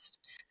trust.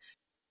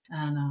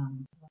 And I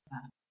love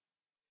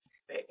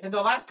that. And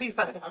the last piece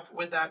I have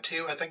with that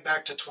too, I think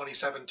back to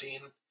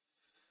 2017.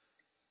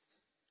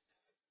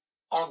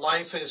 Our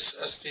life is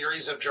a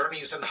series of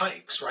journeys and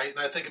hikes, right? And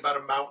I think about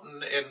a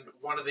mountain, and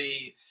one of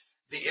the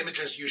the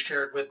images you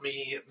shared with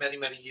me many,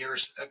 many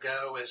years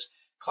ago is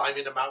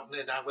climbing a mountain,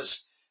 and I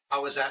was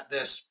at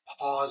this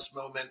pause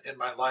moment in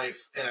my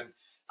life, and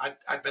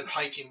I'd been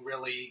hiking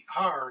really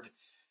hard,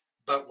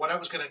 but what I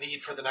was going to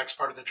need for the next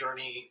part of the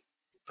journey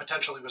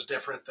potentially was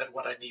different than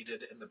what I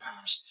needed in the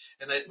past.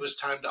 And it was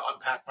time to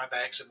unpack my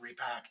bags and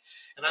repack.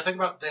 And I think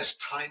about this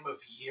time of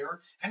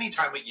year. Any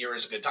time of year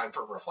is a good time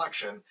for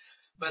reflection,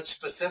 but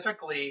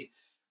specifically,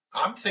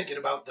 I'm thinking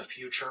about the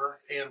future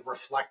and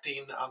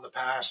reflecting on the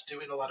past,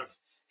 doing a lot of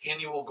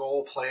annual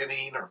goal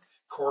planning or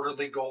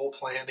quarterly goal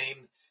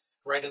planning,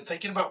 right? And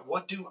thinking about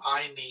what do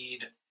I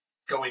need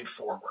going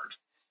forward.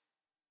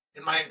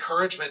 And my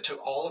encouragement to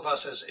all of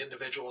us as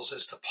individuals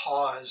is to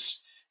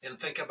pause and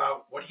think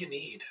about what do you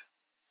need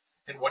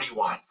and what do you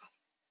want?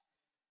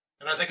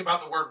 And I think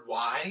about the word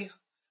why.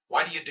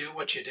 Why do you do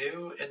what you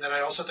do? And then I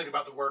also think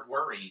about the word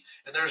worry.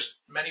 And there's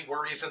many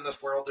worries in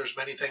this world. There's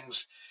many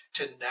things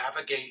to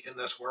navigate in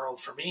this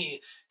world. For me,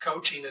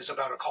 coaching is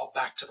about a call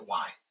back to the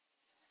why.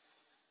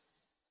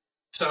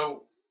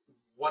 So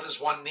what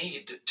does one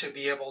need to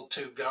be able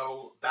to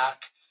go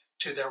back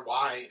to their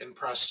why and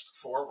press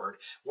forward?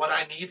 What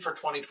I need for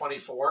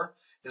 2024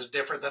 is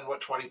different than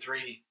what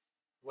 23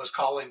 was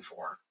calling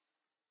for.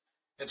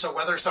 And so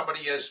whether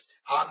somebody is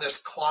on this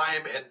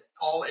climb and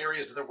all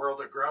areas of the world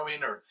are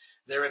growing, or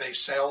they're in a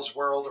sales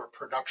world or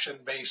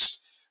production-based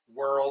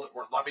world,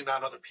 or loving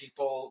on other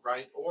people,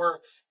 right?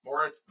 Or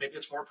more, maybe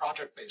it's more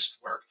project-based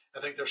work. I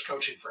think there's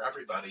coaching for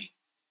everybody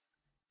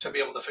to be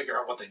able to figure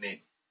out what they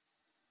need.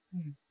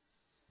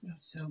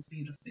 That's so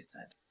beautifully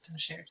said and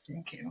shared.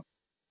 Thank you.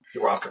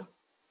 You're welcome.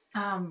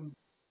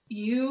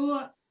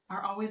 You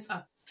are always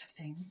up to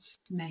things,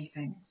 many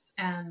things.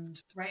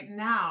 And right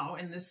now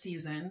in this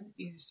season,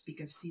 you speak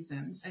of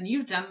seasons, and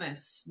you've done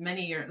this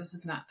many years. This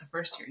is not the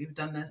first year. You've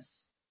done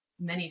this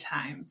many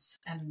times.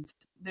 And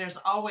there's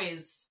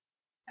always,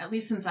 at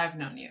least since I've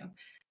known you,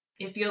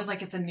 it feels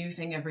like it's a new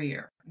thing every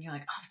year. And you're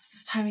like, oh, it's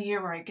this time of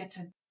year where I get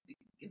to,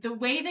 the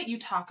way that you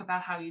talk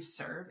about how you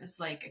serve is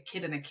like a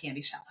kid in a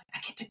candy shop. Like,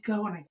 I get to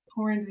go and I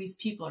pour into these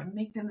people or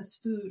make them this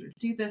food or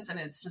do this. And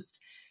it's just,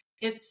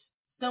 it's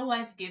so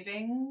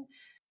life-giving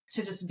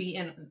to just be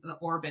in the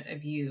orbit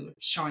of you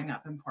showing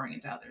up and pouring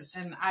into others.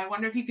 And I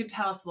wonder if you could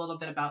tell us a little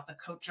bit about the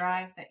coat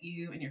drive that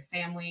you and your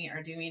family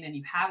are doing and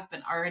you have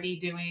been already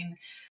doing,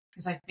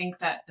 because I think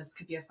that this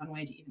could be a fun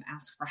way to even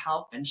ask for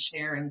help and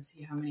share and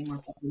see how many more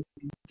people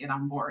can get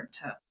on board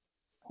to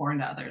pour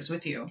into others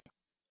with you.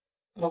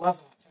 I love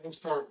that.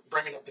 Thanks for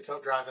bringing up the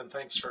coat drive, and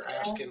thanks for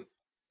asking.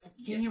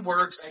 The key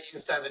words that you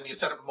said, and you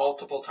said it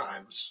multiple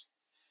times,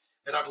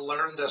 and I've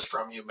learned this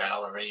from you,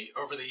 Mallory,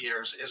 over the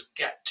years, is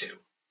get to.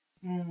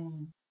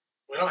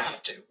 We don't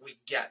have to. We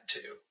get to.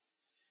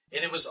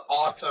 And it was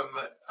awesome.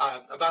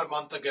 About a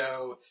month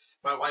ago,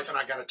 my wife and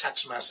I got a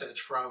text message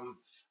from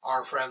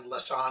our friend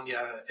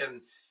Lasagna,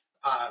 and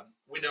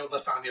we know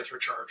Lasagna through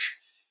church.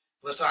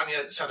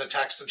 Lasagna sent a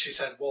text, and she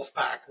said,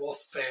 Wolfpack,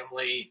 Wolf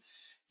family,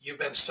 you've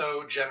been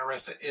so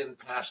generous in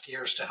past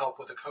years to help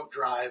with a coat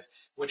drive.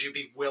 Would you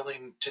be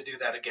willing to do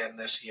that again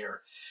this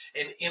year?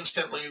 And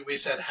instantly we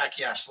said, heck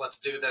yes, let's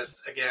do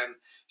this again.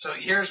 So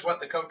here's what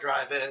the coat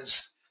drive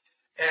is.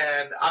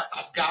 And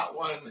I've got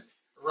one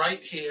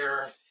right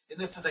here. And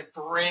this is a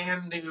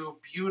brand new,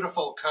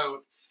 beautiful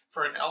coat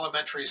for an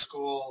elementary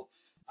school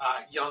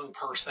young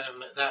person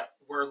that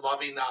we're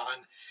loving on.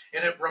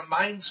 And it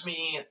reminds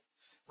me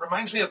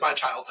of my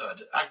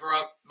childhood. I grew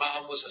up,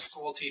 mom was a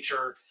school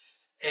teacher,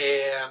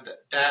 and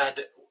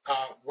dad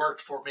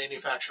worked for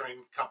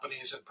manufacturing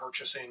companies and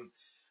purchasing,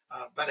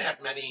 but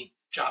had many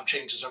job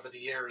changes over the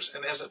years.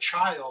 And as a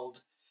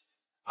child,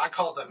 I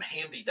called them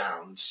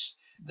hand-me-downs.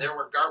 There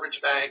were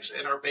garbage bags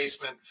in our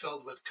basement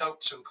filled with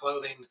coats and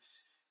clothing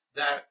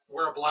that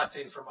were a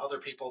blessing from other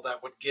people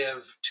that would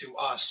give to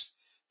us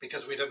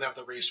because we didn't have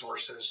the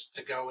resources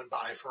to go and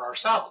buy for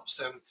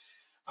ourselves. And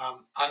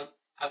I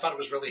thought it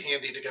was really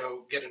handy to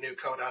go get a new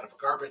coat out of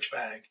a garbage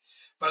bag.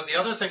 But the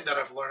other thing that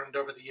I've learned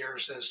over the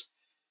years is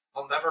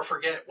I'll never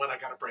forget when I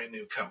got a brand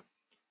new coat.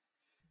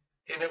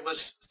 And it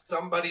was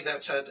somebody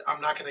that said,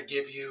 I'm not going to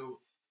give you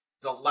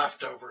the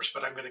leftovers,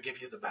 but I'm going to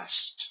give you the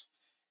best.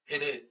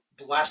 And it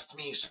blessed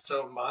me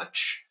so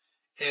much.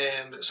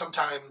 And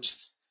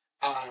sometimes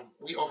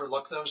we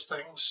overlook those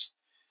things.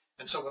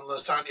 And so when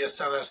Lasagna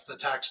sent us the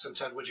text and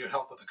said, would you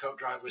help with the coat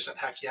drive? We said,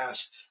 heck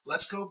yes.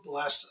 Let's go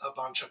bless a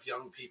bunch of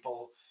young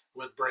people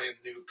with brand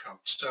new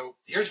coats. So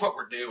here's what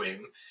we're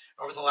doing.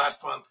 Over the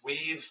last month,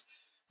 we've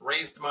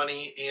raised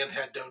money and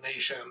had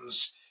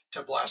donations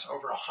to bless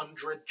over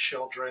 100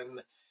 children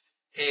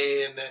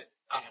in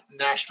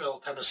Nashville,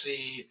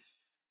 Tennessee,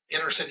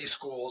 inner city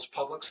schools,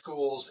 public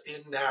schools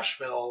in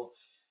Nashville,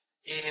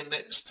 in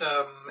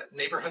some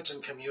neighborhoods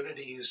and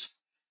communities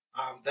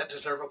that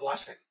deserve a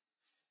blessing.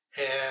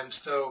 And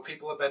so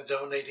people have been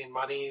donating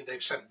money.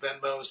 They've sent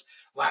Venmos.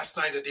 Last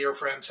night, a dear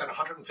friend sent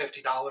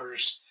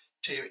 $150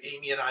 to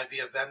Amy and I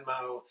via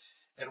Venmo,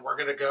 and we're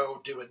going to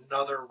go do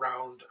another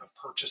round of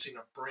purchasing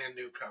of brand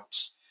new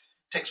coats.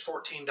 It takes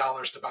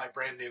 $14 to buy a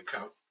brand new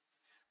coat.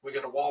 We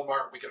go to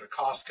Walmart, we go to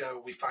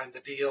Costco, we find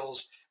the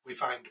deals, we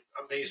find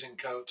amazing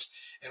coats,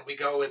 and we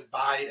go and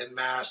buy en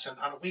masse. And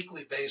on a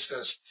weekly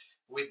basis,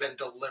 we've been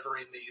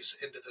delivering these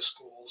into the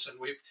schools, and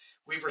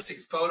we've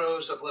received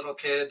photos of little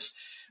kids.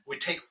 We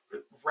take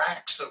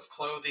racks of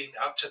clothing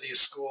up to these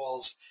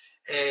schools,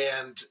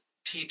 and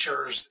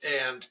teachers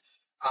and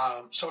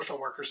social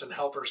workers and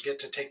helpers get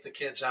to take the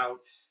kids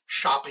out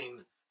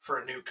shopping for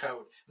a new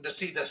coat. And to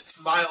see the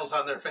smiles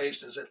on their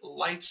faces, it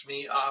lights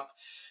me up.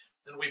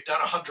 And we've done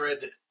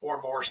 100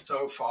 or more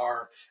so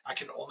far. I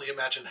can only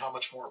imagine how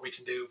much more we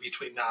can do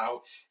between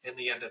now and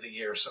the end of the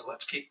year. So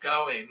let's keep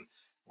going.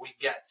 We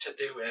get to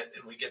do it,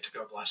 and we get to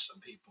go bless some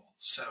people.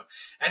 So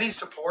any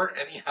support,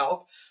 any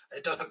help,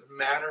 it doesn't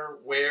matter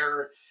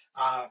where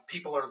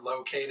people are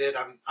located.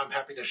 I'm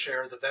happy to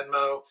share the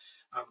Venmo.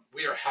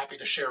 We are happy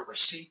to share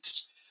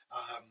receipts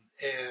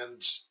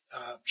and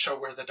show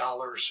where the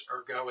dollars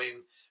are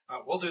going.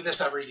 We'll do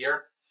this every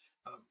year.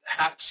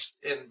 Hats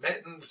and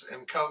mittens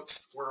and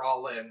coats, we're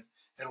all in,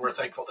 and we're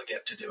thankful to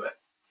get to do it.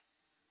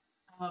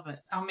 I love it.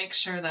 I'll make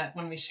sure that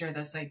when we share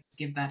this, I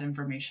give that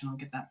information. I'll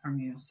get that from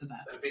you so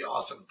that that'd be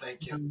awesome.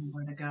 Thank you.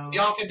 Where to go.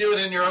 Y'all can do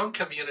it in your own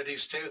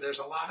communities too. There's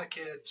a lot of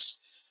kids.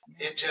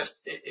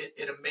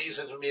 It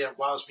amazes me. It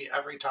wows me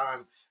every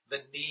time,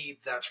 the need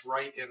that's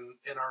right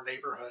in our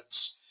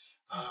neighborhoods.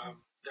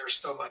 There's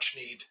so much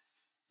need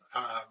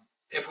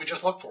if we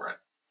just look for it.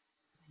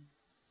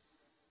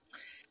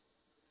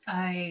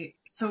 I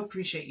so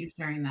appreciate you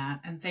sharing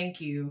that, and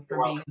thank you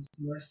for being a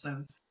source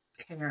of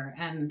care.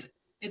 And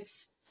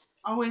it's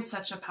always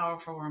such a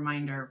powerful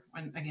reminder,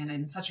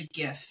 and such a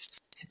gift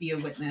to be a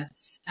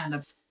witness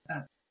and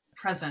a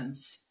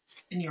presence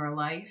in your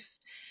life.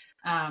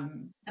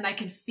 And I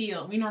can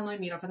feel, we normally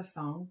meet over the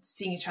phone,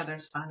 seeing each other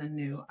is fun and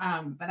new,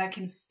 but I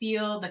can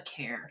feel the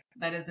care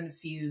that is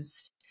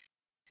infused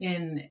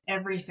in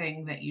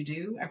everything that you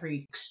do,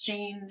 every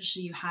exchange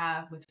you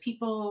have with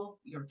people,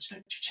 your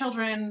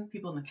children,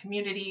 people in the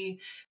community,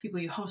 people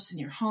you host in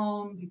your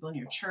home, people in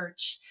your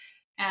church.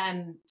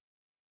 And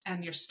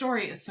your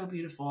story is so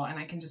beautiful. And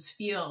I can just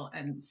feel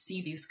and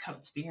see these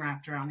coats being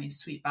wrapped around these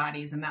sweet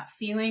bodies, and that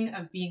feeling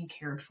of being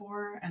cared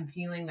for and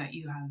feeling that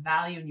you have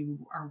value and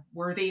you are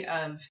worthy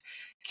of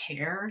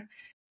care,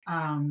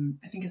 I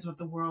think is what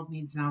the world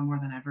needs now more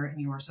than ever. And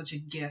you are such a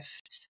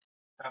gift.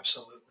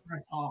 Absolutely. For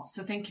us all.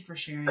 So thank you for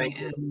sharing.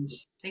 And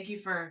thank you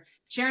for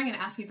sharing and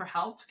asking for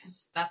help,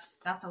 because that's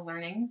a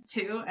learning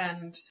too.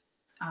 And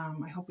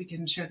I hope we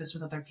can share this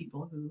with other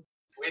people who.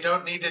 We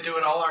don't need to do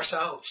it all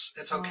ourselves.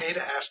 It's okay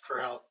to ask for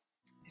help.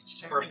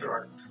 For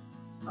sure.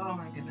 Oh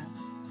my goodness.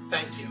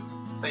 Thank you.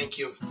 Thank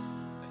you.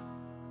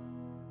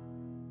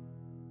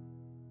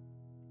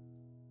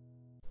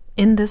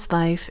 In This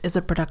Life is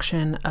a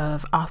production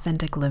of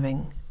Authentic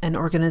Living, an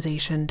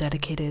organization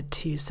dedicated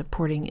to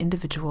supporting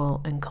individual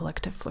and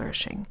collective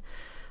flourishing.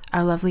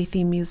 Our lovely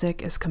theme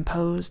music is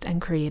composed and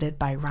created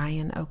by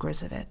Ryan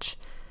Ogrizovich.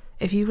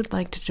 If you would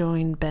like to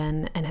join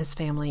Ben and his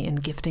family in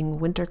gifting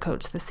winter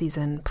coats this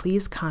season,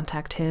 please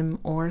contact him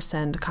or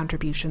send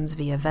contributions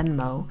via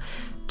Venmo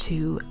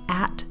to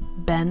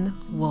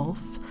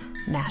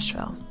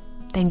 @BenWolfNashville.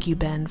 Thank you,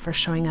 Ben, for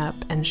showing up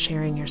and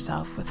sharing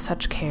yourself with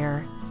such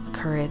care,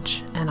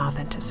 courage, and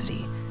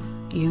authenticity.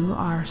 You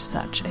are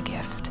such a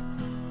gift.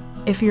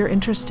 If you're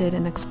interested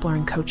in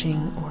exploring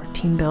coaching or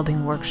team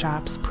building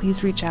workshops,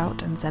 please reach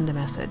out and send a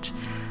message.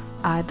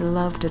 I'd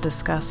love to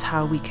discuss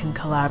how we can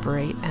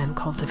collaborate and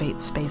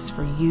cultivate space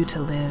for you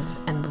to live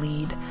and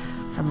lead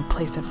from a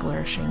place of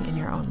flourishing in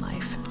your own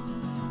life.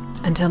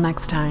 Until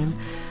next time,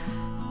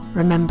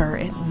 remember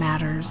it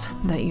matters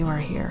that you are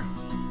here,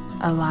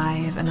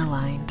 alive and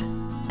aligned,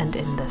 and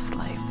in this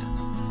life.